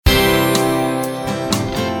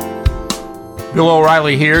Bill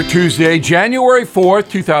O'Reilly here, Tuesday, January 4th,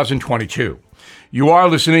 2022. You are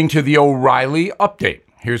listening to the O'Reilly Update.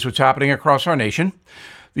 Here's what's happening across our nation.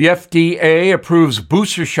 The FDA approves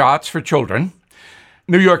booster shots for children.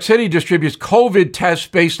 New York City distributes COVID tests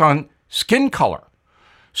based on skin color.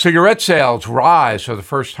 Cigarette sales rise for the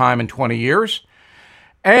first time in 20 years.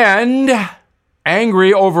 And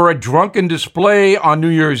angry over a drunken display on New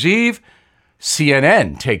Year's Eve,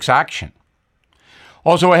 CNN takes action.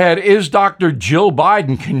 Also ahead, is Dr. Jill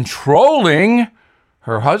Biden controlling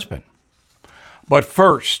her husband? But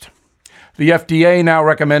first, the FDA now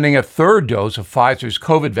recommending a third dose of Pfizer's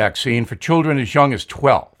COVID vaccine for children as young as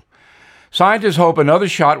 12. Scientists hope another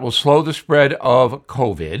shot will slow the spread of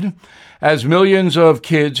COVID as millions of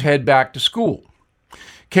kids head back to school.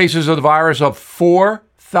 Cases of the virus up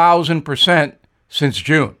 4,000% since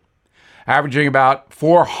June, averaging about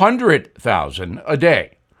 400,000 a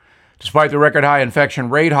day. Despite the record high infection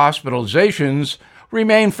rate, hospitalizations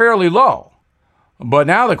remain fairly low. But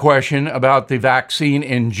now the question about the vaccine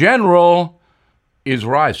in general is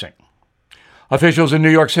rising. Officials in New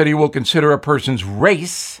York City will consider a person's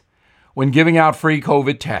race when giving out free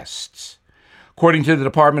COVID tests. According to the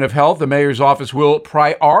Department of Health, the mayor's office will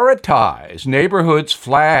prioritize neighborhoods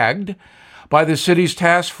flagged by the city's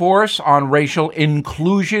task force on racial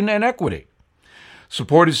inclusion and equity.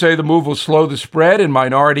 Supporters say the move will slow the spread in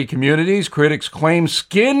minority communities. Critics claim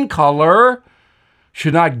skin color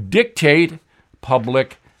should not dictate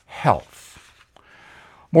public health.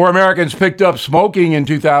 More Americans picked up smoking in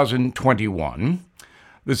 2021.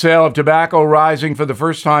 The sale of tobacco rising for the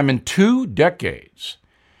first time in 2 decades.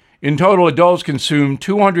 In total, adults consumed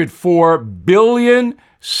 204 billion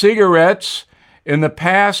cigarettes in the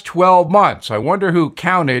past 12 months. I wonder who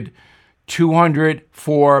counted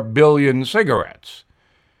 204 billion cigarettes.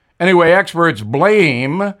 Anyway, experts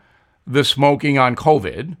blame the smoking on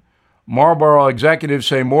COVID. Marlboro executives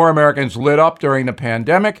say more Americans lit up during the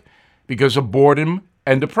pandemic because of boredom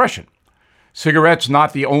and depression. Cigarettes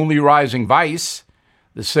not the only rising vice.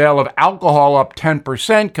 The sale of alcohol up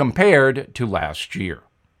 10% compared to last year.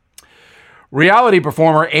 Reality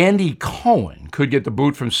performer Andy Cohen could get the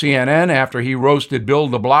boot from CNN after he roasted Bill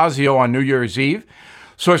de Blasio on New Year's Eve.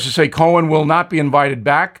 Sources say Cohen will not be invited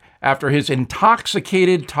back after his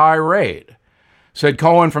intoxicated tirade. Said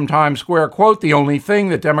Cohen from Times Square, quote, "The only thing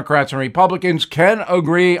that Democrats and Republicans can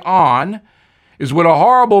agree on is what a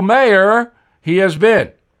horrible mayor he has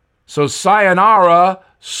been. So sayonara,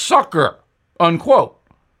 sucker," unquote.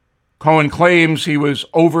 Cohen claims he was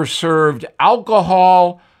overserved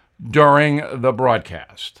alcohol during the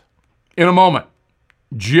broadcast. In a moment,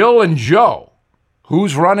 Jill and Joe,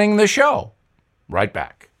 who's running the show? Right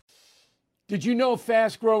back. Did you know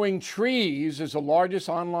Fast Growing Trees is the largest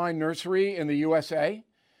online nursery in the USA?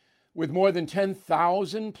 With more than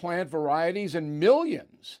 10,000 plant varieties and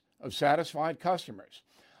millions of satisfied customers.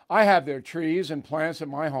 I have their trees and plants at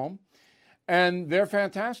my home, and they're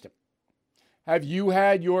fantastic. Have you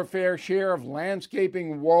had your fair share of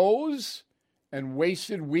landscaping woes and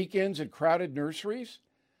wasted weekends at crowded nurseries?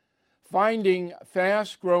 Finding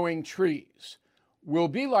Fast Growing Trees will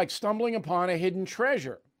be like stumbling upon a hidden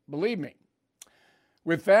treasure, believe me.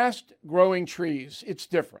 With Fast Growing Trees, it's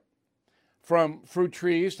different. From fruit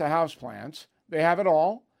trees to houseplants, they have it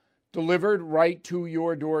all delivered right to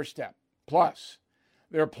your doorstep. Plus,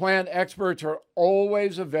 their plant experts are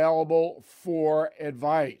always available for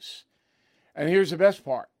advice. And here's the best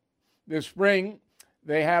part. This spring,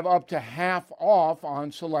 they have up to half off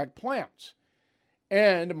on select plants.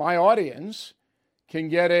 And my audience can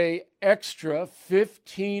get an extra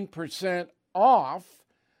 15% off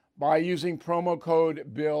by using promo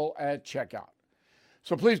code BILL at checkout.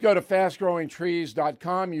 So please go to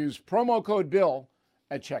fastgrowingtrees.com, use promo code BILL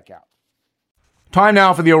at checkout. Time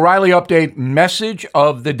now for the O'Reilly Update message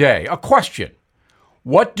of the day. A question.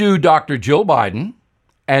 What do Dr. Jill Biden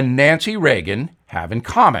and Nancy Reagan have in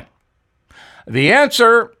common? The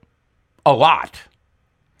answer, a lot.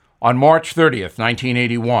 On March 30th,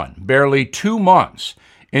 1981, barely 2 months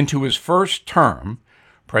into his first term,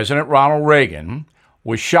 President Ronald Reagan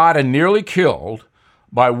was shot and nearly killed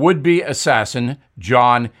by would-be assassin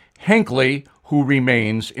John Hinckley, who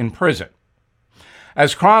remains in prison.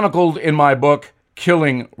 As chronicled in my book,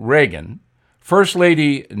 Killing Reagan, First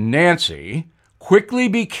Lady Nancy quickly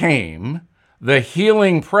became the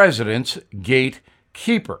healing president's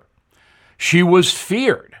gatekeeper. She was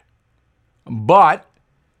feared, but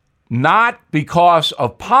not because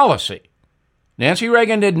of policy. Nancy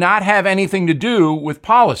Reagan did not have anything to do with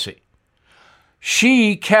policy.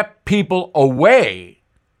 She kept people away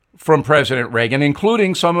from President Reagan,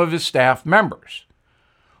 including some of his staff members.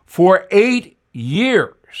 For 8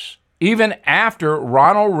 years even after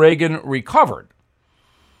Ronald Reagan recovered,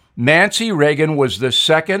 Nancy Reagan was the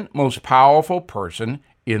second most powerful person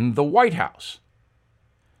in the White House.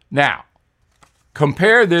 Now,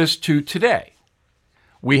 compare this to today.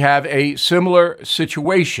 We have a similar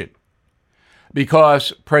situation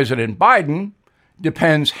because President Biden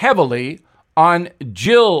depends heavily on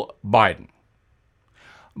Jill Biden.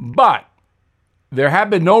 But there have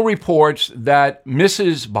been no reports that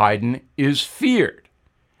Mrs. Biden is feared.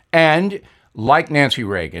 And like Nancy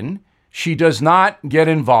Reagan, she does not get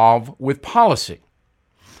involved with policy.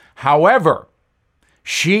 However,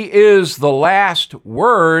 she is the last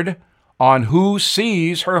word on who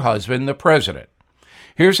sees her husband, the president.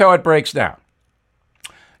 Here's how it breaks down.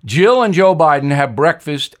 Jill and Joe Biden have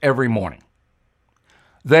breakfast every morning.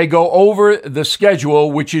 They go over the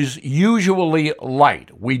schedule, which is usually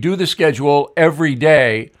light. We do the schedule every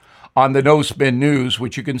day on the No Spin News,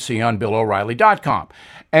 which you can see on BillO'Reilly.com.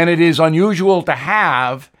 And it is unusual to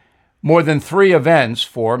have more than 3 events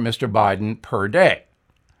for Mr. Biden per day.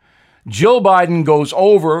 Jill Biden goes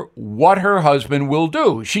over what her husband will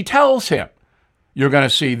do. She tells him, you're going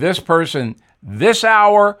to see this person this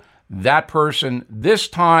hour, that person this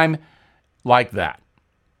time, like that.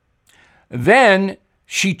 Then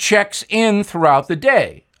she checks in throughout the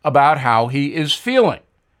day about how he is feeling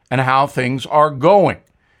and how things are going.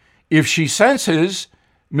 If she senses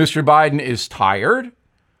Mr. Biden is tired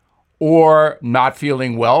or not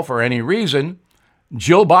feeling well for any reason,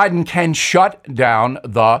 Jill Biden can shut down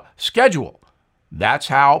the schedule. That's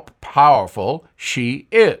how powerful she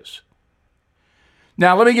is.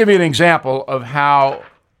 Now, let me give you an example of how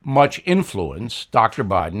much influence Dr.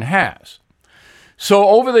 Biden has. So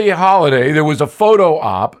over the holiday, there was a photo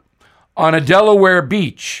op on a Delaware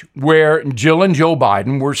beach where Jill and Joe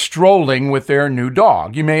Biden were strolling with their new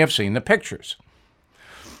dog. You may have seen the pictures.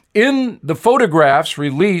 In the photographs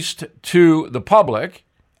released to the public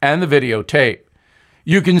and the videotape,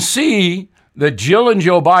 you can see that Jill and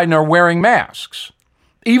Joe Biden are wearing masks,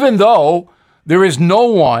 even though there is no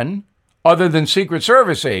one other than Secret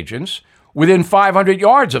Service agents within 500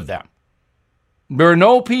 yards of them. There are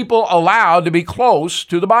no people allowed to be close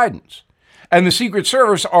to the Bidens, and the Secret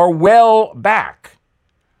Service are well back.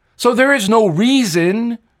 So there is no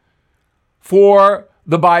reason for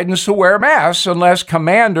the Bidens to wear masks unless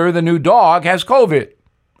Commander, the new dog, has COVID,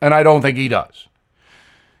 and I don't think he does.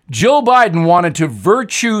 Jill Biden wanted to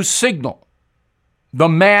virtue signal the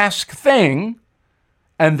mask thing,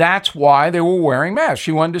 and that's why they were wearing masks.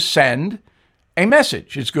 She wanted to send a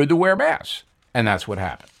message. It's good to wear masks, and that's what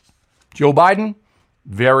happened. Joe Biden,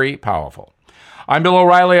 very powerful. I'm Bill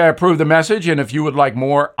O'Reilly. I approve the message, and if you would like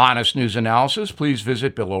more honest news analysis, please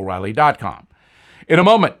visit BillO'Reilly.com. In a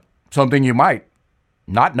moment, something you might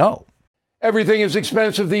not know. Everything is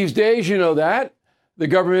expensive these days, you know that. The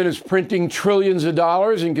government is printing trillions of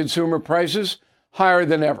dollars and consumer prices higher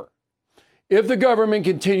than ever. If the government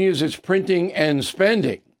continues its printing and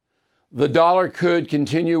spending, the dollar could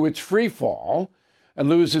continue its free fall and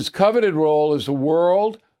lose its coveted role as the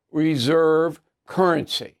world reserve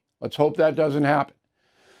currency. Let's hope that doesn't happen.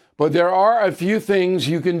 But there are a few things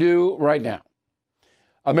you can do right now.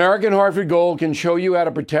 American Hartford Gold can show you how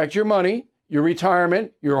to protect your money, your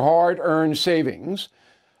retirement, your hard-earned savings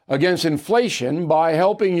against inflation by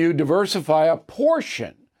helping you diversify a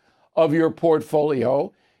portion of your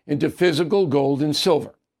portfolio into physical gold and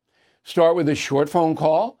silver. Start with a short phone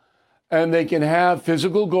call, and they can have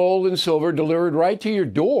physical gold and silver delivered right to your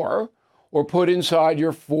door or put inside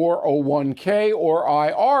your 401k or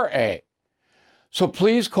IRA. So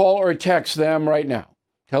please call or text them right now.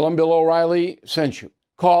 Tell them Bill O'Reilly sent you.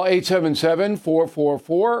 Call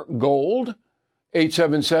 877-444-GOLD,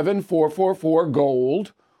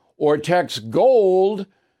 877-444-GOLD, or text GOLD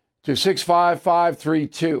to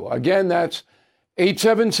 65532. Again, that's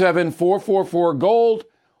 877-444-GOLD,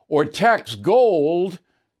 or text GOLD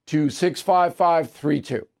to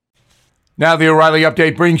 65532. Now, the O'Reilly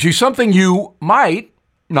Update brings you something you might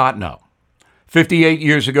not know. 58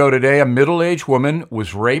 years ago today, a middle-aged woman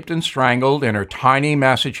was raped and strangled in her tiny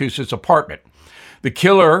Massachusetts apartment. The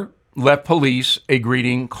killer left police a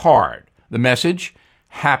greeting card. The message,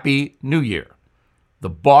 Happy New Year. The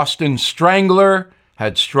Boston Strangler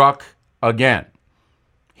had struck again.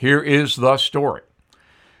 Here is the story.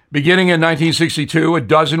 Beginning in 1962, a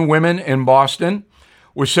dozen women in Boston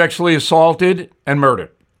were sexually assaulted and murdered.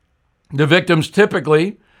 The victims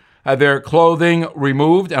typically had their clothing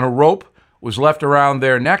removed and a rope was left around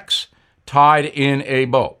their necks, tied in a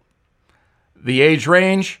bow. The age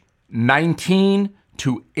range, 19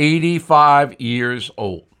 to 85 years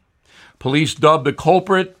old. Police dubbed the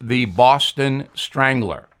culprit the Boston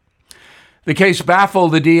Strangler. The case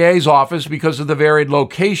baffled the DA's office because of the varied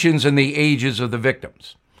locations and the ages of the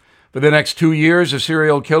victims. For the next 2 years, the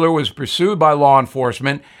serial killer was pursued by law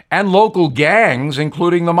enforcement and local gangs,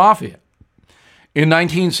 including the mafia. In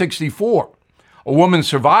 1964, a woman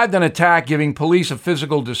survived an attack, giving police a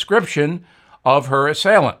physical description of her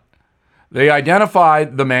assailant. They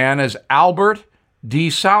identified the man as Albert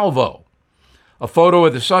DeSalvo. A photo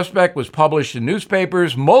of the suspect was published in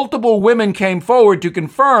newspapers. Multiple women came forward to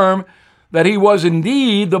confirm that he was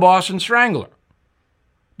indeed the Boston Strangler.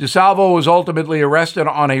 DeSalvo was ultimately arrested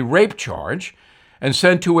on a rape charge and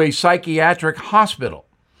sent to a psychiatric hospital.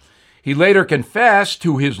 He later confessed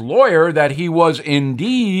to his lawyer that he was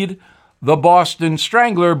indeed the Boston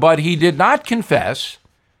Strangler, but he did not confess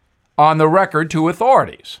on the record to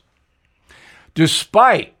authorities.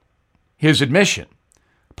 Despite his admission,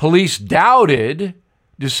 police doubted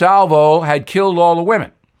DeSalvo had killed all the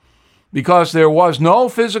women because there was no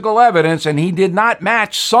physical evidence and he did not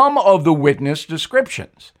match some of the witness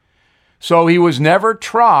descriptions. So he was never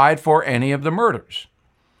tried for any of the murders.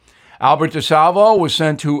 Albert DeSalvo was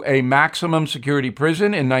sent to a maximum security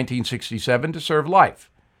prison in 1967 to serve life.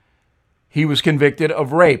 He was convicted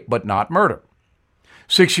of rape, but not murder.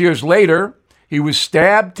 6 years later, he was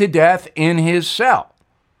stabbed to death in his cell.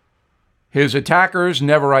 His attackers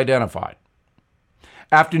never identified.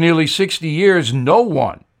 After nearly 60 years, no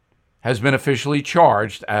one has been officially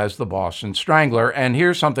charged as the Boston Strangler. And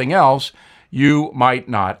here's something else you might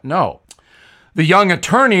not know. The young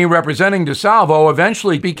attorney representing DeSalvo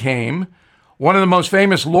eventually became one of the most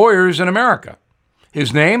famous lawyers in America.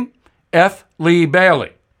 His name, F. Lee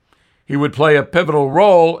Bailey. He would play a pivotal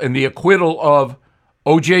role in the acquittal of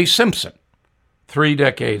O.J. Simpson 3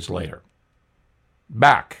 decades later.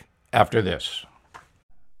 Back after this.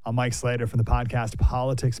 I'm Mike Slater from the podcast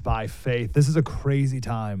Politics by Faith. This is a crazy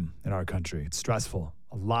time in our country. It's stressful,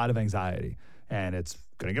 a lot of anxiety, and it's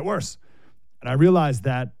going to get worse. And I realized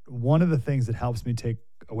that one of the things that helps me take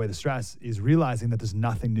away the stress is realizing that there's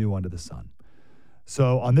nothing new under the sun.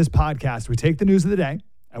 So on this podcast, we take the news of the day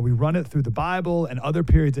and we run it through the Bible and other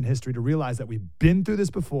periods in history to realize that we've been through this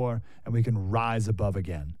before and we can rise above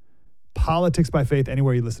again. Politics by Faith,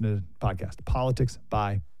 anywhere you listen to the podcast. Politics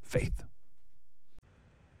by Faith.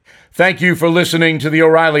 Thank you for listening to the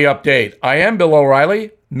O'Reilly Update. I am Bill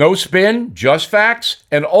O'Reilly. No spin, just facts,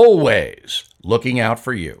 and always looking out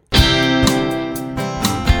for you.